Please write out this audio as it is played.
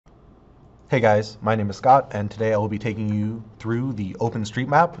Hey guys, my name is Scott, and today I will be taking you through the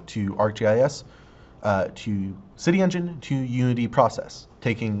OpenStreetMap to ArcGIS to CityEngine to Unity process,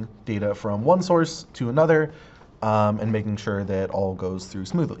 taking data from one source to another and making sure that all goes through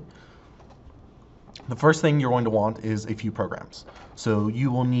smoothly. The first thing you're going to want is a few programs. So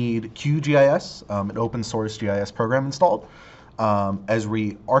you will need QGIS, an open source GIS program installed,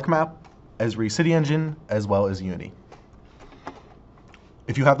 Esri ArcMap, Esri CityEngine, as well as Unity.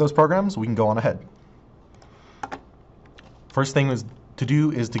 If you have those programs, we can go on ahead. First thing to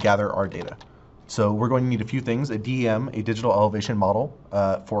do is to gather our data. So we're going to need a few things: a DEM, a digital elevation model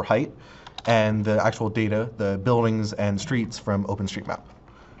for height, and the actual data, the buildings and streets from OpenStreetMap.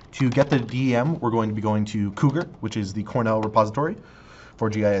 To get the DEM, we're going to be going to Cougar, which is the Cornell repository for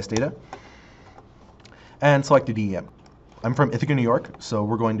GIS data, and select the DEM. I'm from Ithaca, New York, so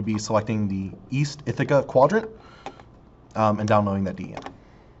we're going to be selecting the East Ithaca quadrant and downloading that DEM.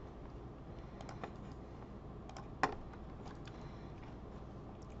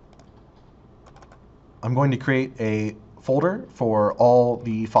 I'm going to create a folder for all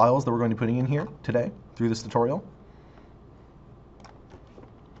the files that we're going to be putting in here today through this tutorial.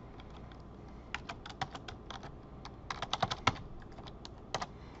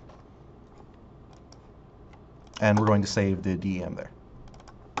 And we're going to save the DEM there.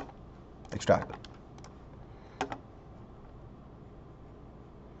 Extract it.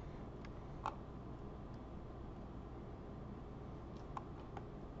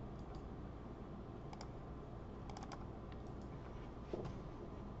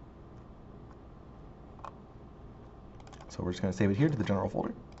 So we're just going to save it here to the general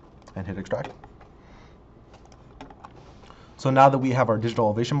folder and hit extract. So now that we have our digital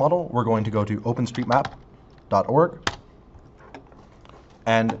elevation model, we're going to go to openstreetmap.org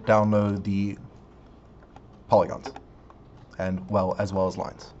and download the polygons and as well as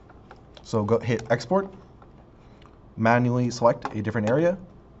lines. So hit export, manually select a different area,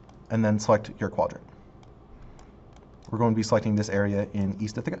 and then select your quadrant. We're going to be selecting this area in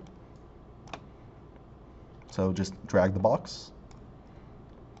East Ithaca. So just drag the box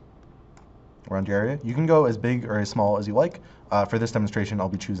around your area. You can go as big or as small as you like. For this demonstration, I'll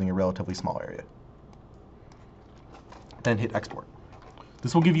be choosing a relatively small area. Then hit export.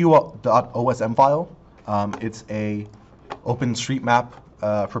 This will give you a .osm file. It's a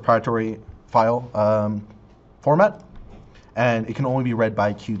OpenStreetMap proprietary file format, and it can only be read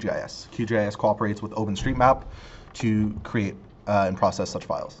by QGIS. QGIS cooperates with OpenStreetMap to create and process such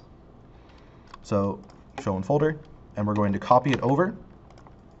files. So show in folder, and we're going to copy it over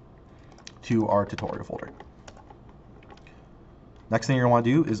to our tutorial folder. Next thing you're going to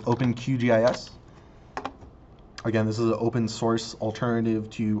want to do is open QGIS. Again, this is an open source alternative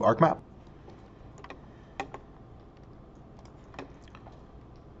to ArcMap.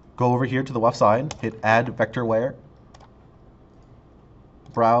 Go over here to the left side, hit add vector layer,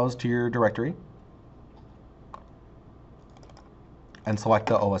 browse to your directory, and select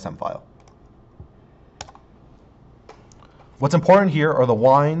the OSM file. What's important here are the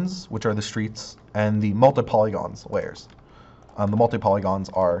lines, which are the streets, and the multi-polygons layers. The multi-polygons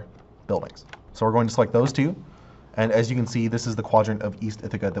are buildings. So we're going to select those two. And as you can see, this is the quadrant of East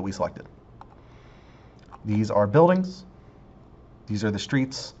Ithaca that we selected. These are buildings. These are the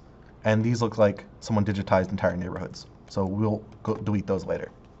streets. And these look like someone digitized entire neighborhoods. So we'll delete those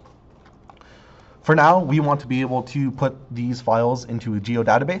later. For now, we want to be able to put these files into a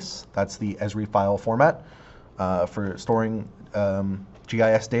geodatabase. That's the Esri file format for storing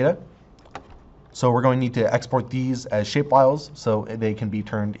GIS data. So we're going to need to export these as shapefiles so they can be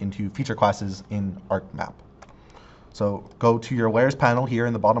turned into feature classes in ArcMap. So go to your layers panel here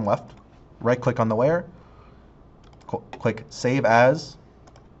in the bottom left, right-click on the layer, click Save As,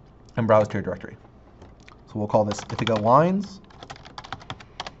 and browse to your directory. So we'll call this Ithaca Lines.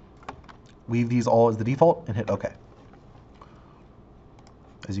 Leave these all as the default and hit OK.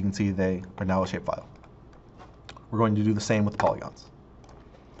 As you can see, they are now a shapefile. We're going to do the same with the polygons.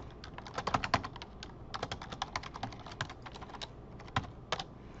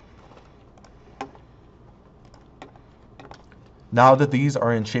 Now that these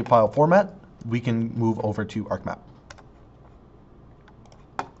are in shapefile format, we can move over to ArcMap.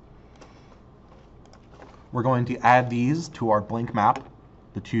 We're going to add these to our blank map,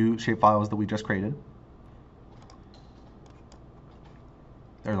 the two shapefiles that we just created.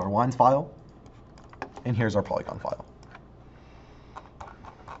 There's our lines file, and here's our polygon file.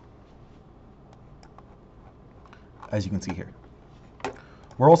 As you can see here.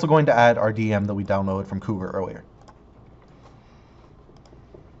 We're also going to add our DEM that we downloaded from Cougar earlier.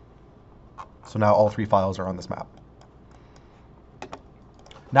 So now all three files are on this map.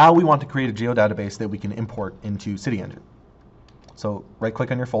 Now we want to create a geodatabase that we can import into CityEngine. So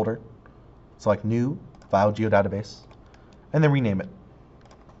right-click on your folder, select New, File Geodatabase, and then rename it.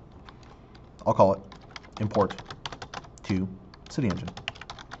 I'll call it Import to CityEngine.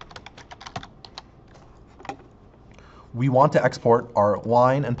 We want to export our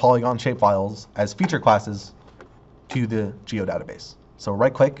line and polygon shapefiles as feature classes to the geodatabase. So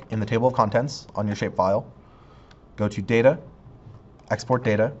right-click in the table of contents on your shapefile, go to Data, Export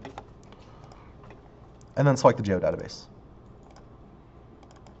Data, and then select the geodatabase.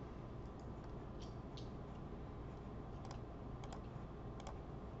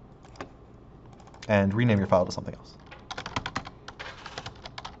 And rename your file to something else.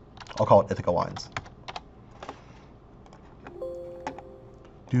 I'll call it Ithaca Lines.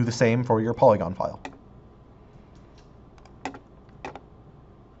 Do the same for your polygon file.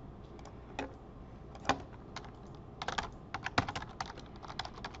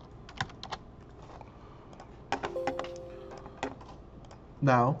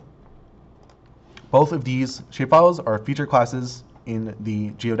 Now, both of these shapefiles are feature classes in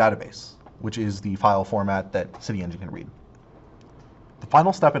the geodatabase, which is the file format that CityEngine can read. The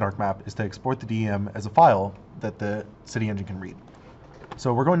final step in ArcMap is to export the DEM as a file that the CityEngine can read.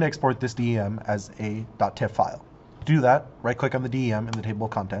 So we're going to export this DEM as a .tiff file. To do that, right-click on the DEM in the table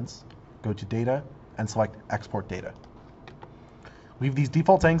of contents, go to Data, and select Export Data. Leave these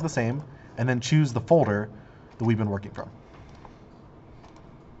default settings the same, and then choose the folder that we've been working from.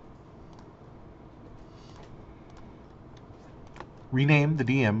 Rename the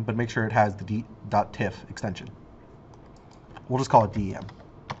DEM, but make sure it has the .tiff extension. We'll just call it DEM.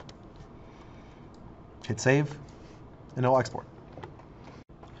 Hit save, and it'll export.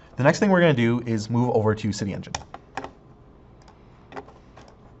 The next thing we're going to do is move over to CityEngine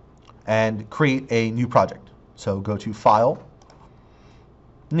and create a new project. So go to File,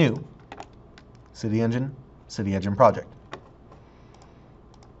 New, CityEngine, CityEngine Project.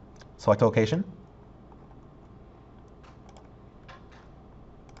 Select location,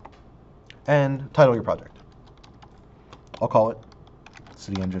 and title your project. I'll call it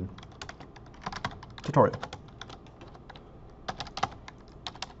CityEngine Tutorial.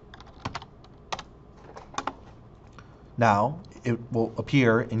 Now, it will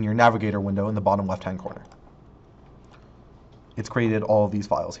appear in your navigator window in the bottom left-hand corner. It's created all of these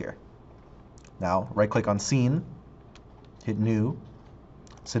files here. Now, right-click on Scene, hit New,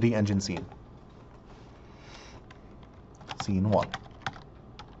 CityEngine Scene. Scene 1.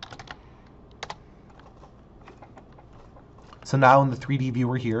 So now in the 3D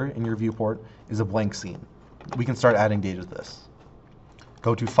viewer here in your viewport is a blank scene. We can start adding data to this.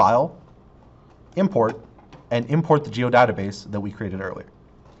 Go to File, Import, and import the geodatabase that we created earlier.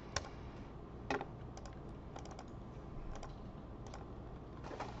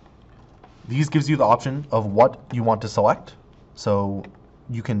 These gives you the option of what you want to select. So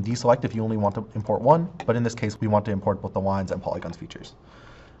you can deselect if you only want to import one, but in this case we want to import both the lines and polygons features.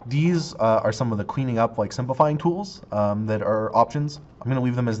 These are some of the cleaning up, like simplifying tools that are options. I'm going to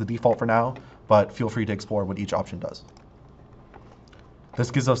leave them as the default for now, but feel free to explore what each option does. This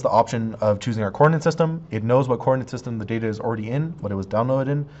gives us the option of choosing our coordinate system. It knows what coordinate system the data is already in, what it was downloaded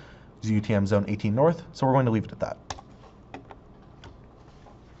in, UTM zone 18 north, so we're going to leave it at that.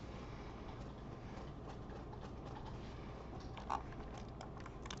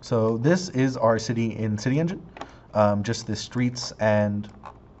 So this is our city in CityEngine, just the streets and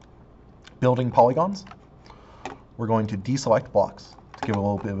building polygons. We're going to deselect blocks to give it a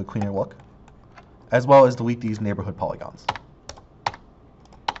little bit of a cleaner look, as well as delete these neighborhood polygons.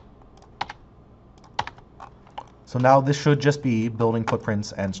 So now this should just be building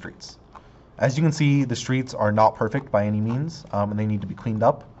footprints and streets. As you can see, the streets are not perfect by any means, and they need to be cleaned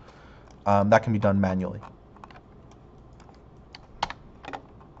up. That can be done manually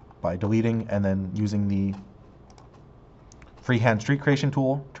by deleting and then using the freehand street creation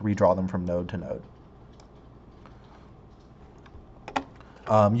tool to redraw them from node to node.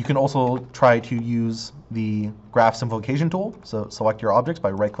 You can also try to use the graph simplification tool. So select your objects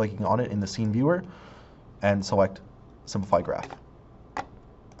by right-clicking on it in the scene viewer and select Simplify Graph.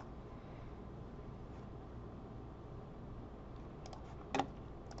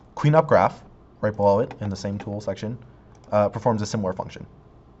 Cleanup Graph, right below it in the same tool section, performs a similar function.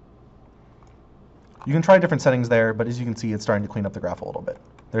 You can try different settings there, but as you can see, it's starting to clean up the graph a little bit.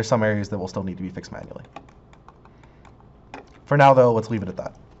 There are some areas that will still need to be fixed manually. For now, though, let's leave it at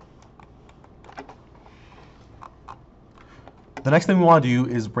that. The next thing we want to do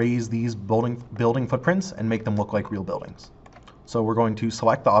is raise these building footprints and make them look like real buildings. So we're going to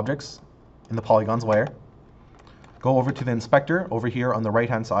select the objects in the polygons layer, Go over to the inspector over here on the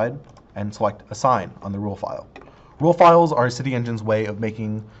right-hand side and select Assign on the rule file. Rule files are CityEngine's way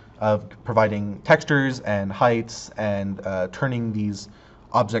of providing textures and heights and turning these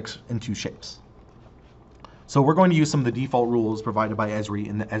objects into shapes. So we're going to use some of the default rules provided by Esri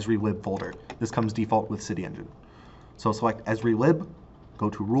in the Esri lib folder. This comes default with CityEngine. So select Esri lib, go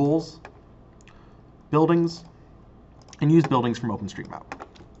to Rules, Buildings, and use Buildings from OpenStreetMap.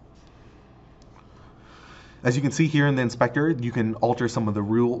 As you can see here in the inspector, you can alter some of the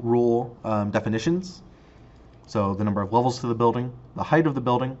rule definitions. So the number of levels to the building, the height of the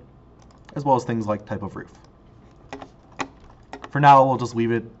building, as well as things like type of roof. For now, we'll just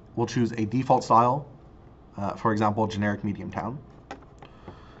leave it. We'll choose a default style, for example, generic medium town,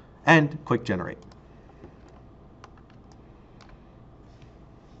 and click Generate.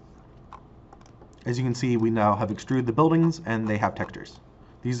 As you can see, we now have extruded the buildings and they have textures.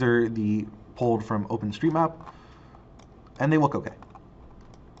 These are pulled from OpenStreetMap, and they look okay.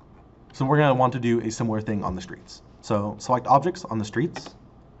 So we're going to want to do a similar thing on the streets. So select Objects on the streets,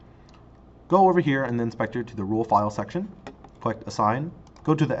 go over here in the inspector to the Rule File section, click Assign,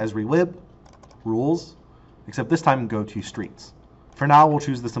 go to the Esri lib, Rules, except this time go to Streets. For now, we'll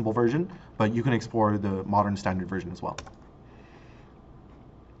choose the simple version, but you can explore the modern standard version as well.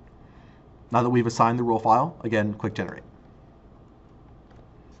 Now that we've assigned the rule file, again, click Generate.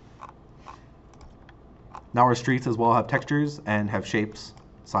 Now our streets as well have textures and have shapes,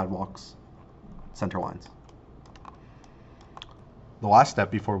 sidewalks, center lines. The last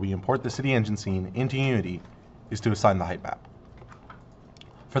step before we import the CityEngine scene into Unity is to assign the height map.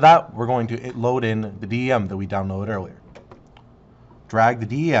 For that, we're going to load in the DEM that we downloaded earlier. Drag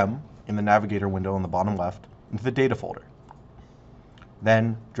the DEM in the navigator window on the bottom left into the data folder.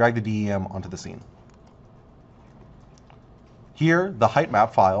 Then drag the DEM onto the scene. Here, the height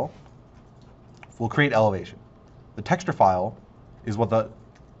map file will create elevation. The texture file is what the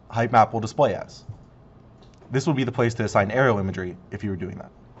height map will display as. This will be the place to assign aerial imagery if you were doing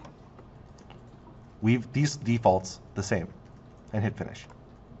that. Leave these defaults the same and hit Finish.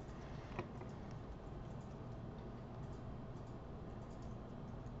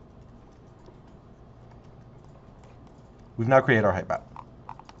 We've now created our height map.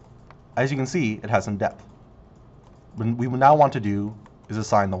 As you can see, it has some depth. What we now want to do is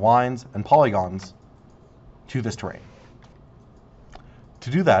assign the lines and polygons to this terrain. To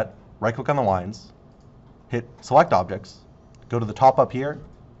do that, right-click on the lines, hit Select Objects, go to the top up here,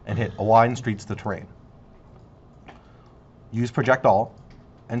 and hit Align Streets to Terrain. Use Project All,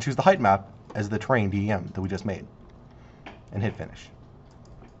 and choose the height map as the terrain DEM that we just made, and hit Finish.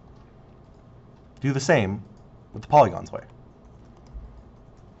 Do the same with the polygons layer.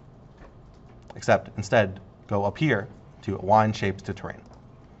 Except instead, go up here to Align Shapes to Terrain.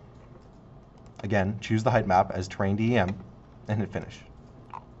 Again, choose the height map as terrain DEM and hit Finish.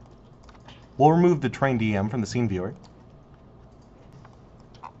 We'll remove the terrain DEM from the scene viewer.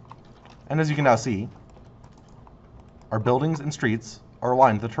 And as you can now see, our buildings and streets are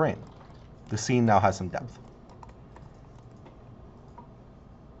aligned to the terrain. The scene now has some depth.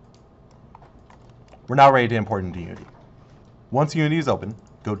 We're now ready to import into Unity. Once Unity is open,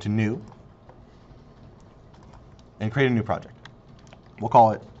 go to New, and create a new project. We'll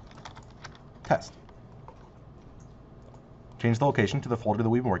call it Test. Change the location to the folder that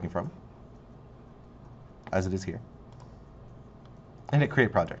we've been working from, as it is here, and hit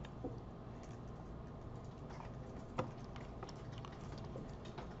Create Project.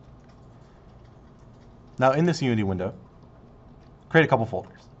 Now in this Unity window, create a couple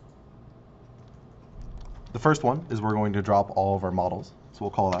folders. The first one is we're going to drop all of our models, so we'll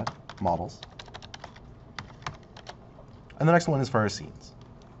call that Models. And the next one is for our scenes.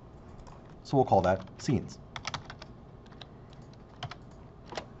 So we'll call that Scenes.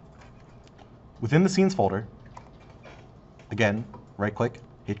 Within the Scenes folder, again, right-click,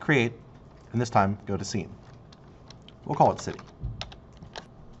 hit Create, and this time go to Scene. We'll call it City.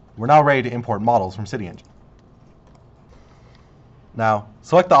 We're now ready to import models from CityEngine. Now,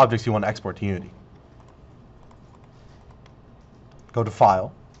 select the objects you want to export to Unity. Go to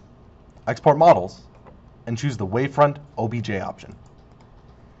File, Export Models, and choose the Wavefront OBJ option.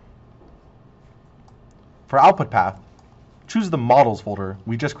 For output path, choose the Models folder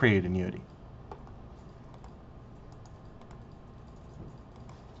we just created in Unity.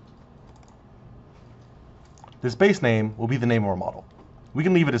 This base name will be the name of our model. We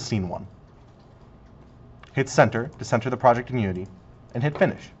can leave it as Scene 1. Hit Center to center the project in Unity, and hit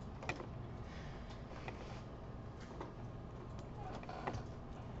Finish.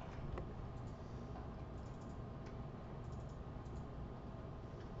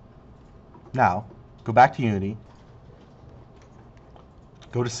 Now, go back to Unity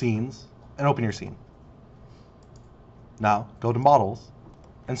go to Scenes, and open your scene. Now, go to Models,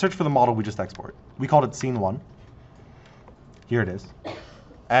 and search for the model we just exported. We called it Scene 1. Here it is.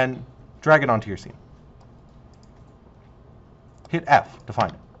 And drag it onto your scene. Hit F to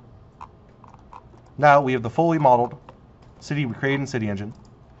find it. Now we have the fully modeled city we created in City Engine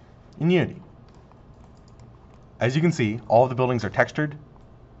in Unity. As you can see, all of the buildings are textured,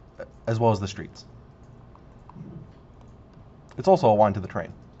 as well as the streets. It's also aligned to the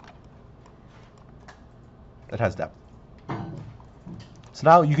terrain. It has depth. So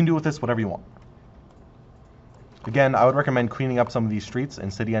now you can do with this whatever you want. Again, I would recommend cleaning up some of these streets in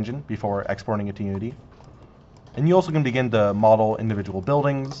City Engine before exporting it to Unity. And you also can begin to model individual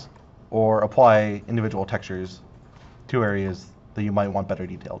buildings or apply individual textures to areas that you might want better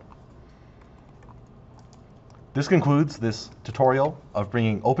detailed. This concludes this tutorial of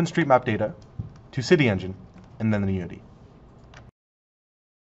bringing OpenStreetMap data to City Engine and then to Unity.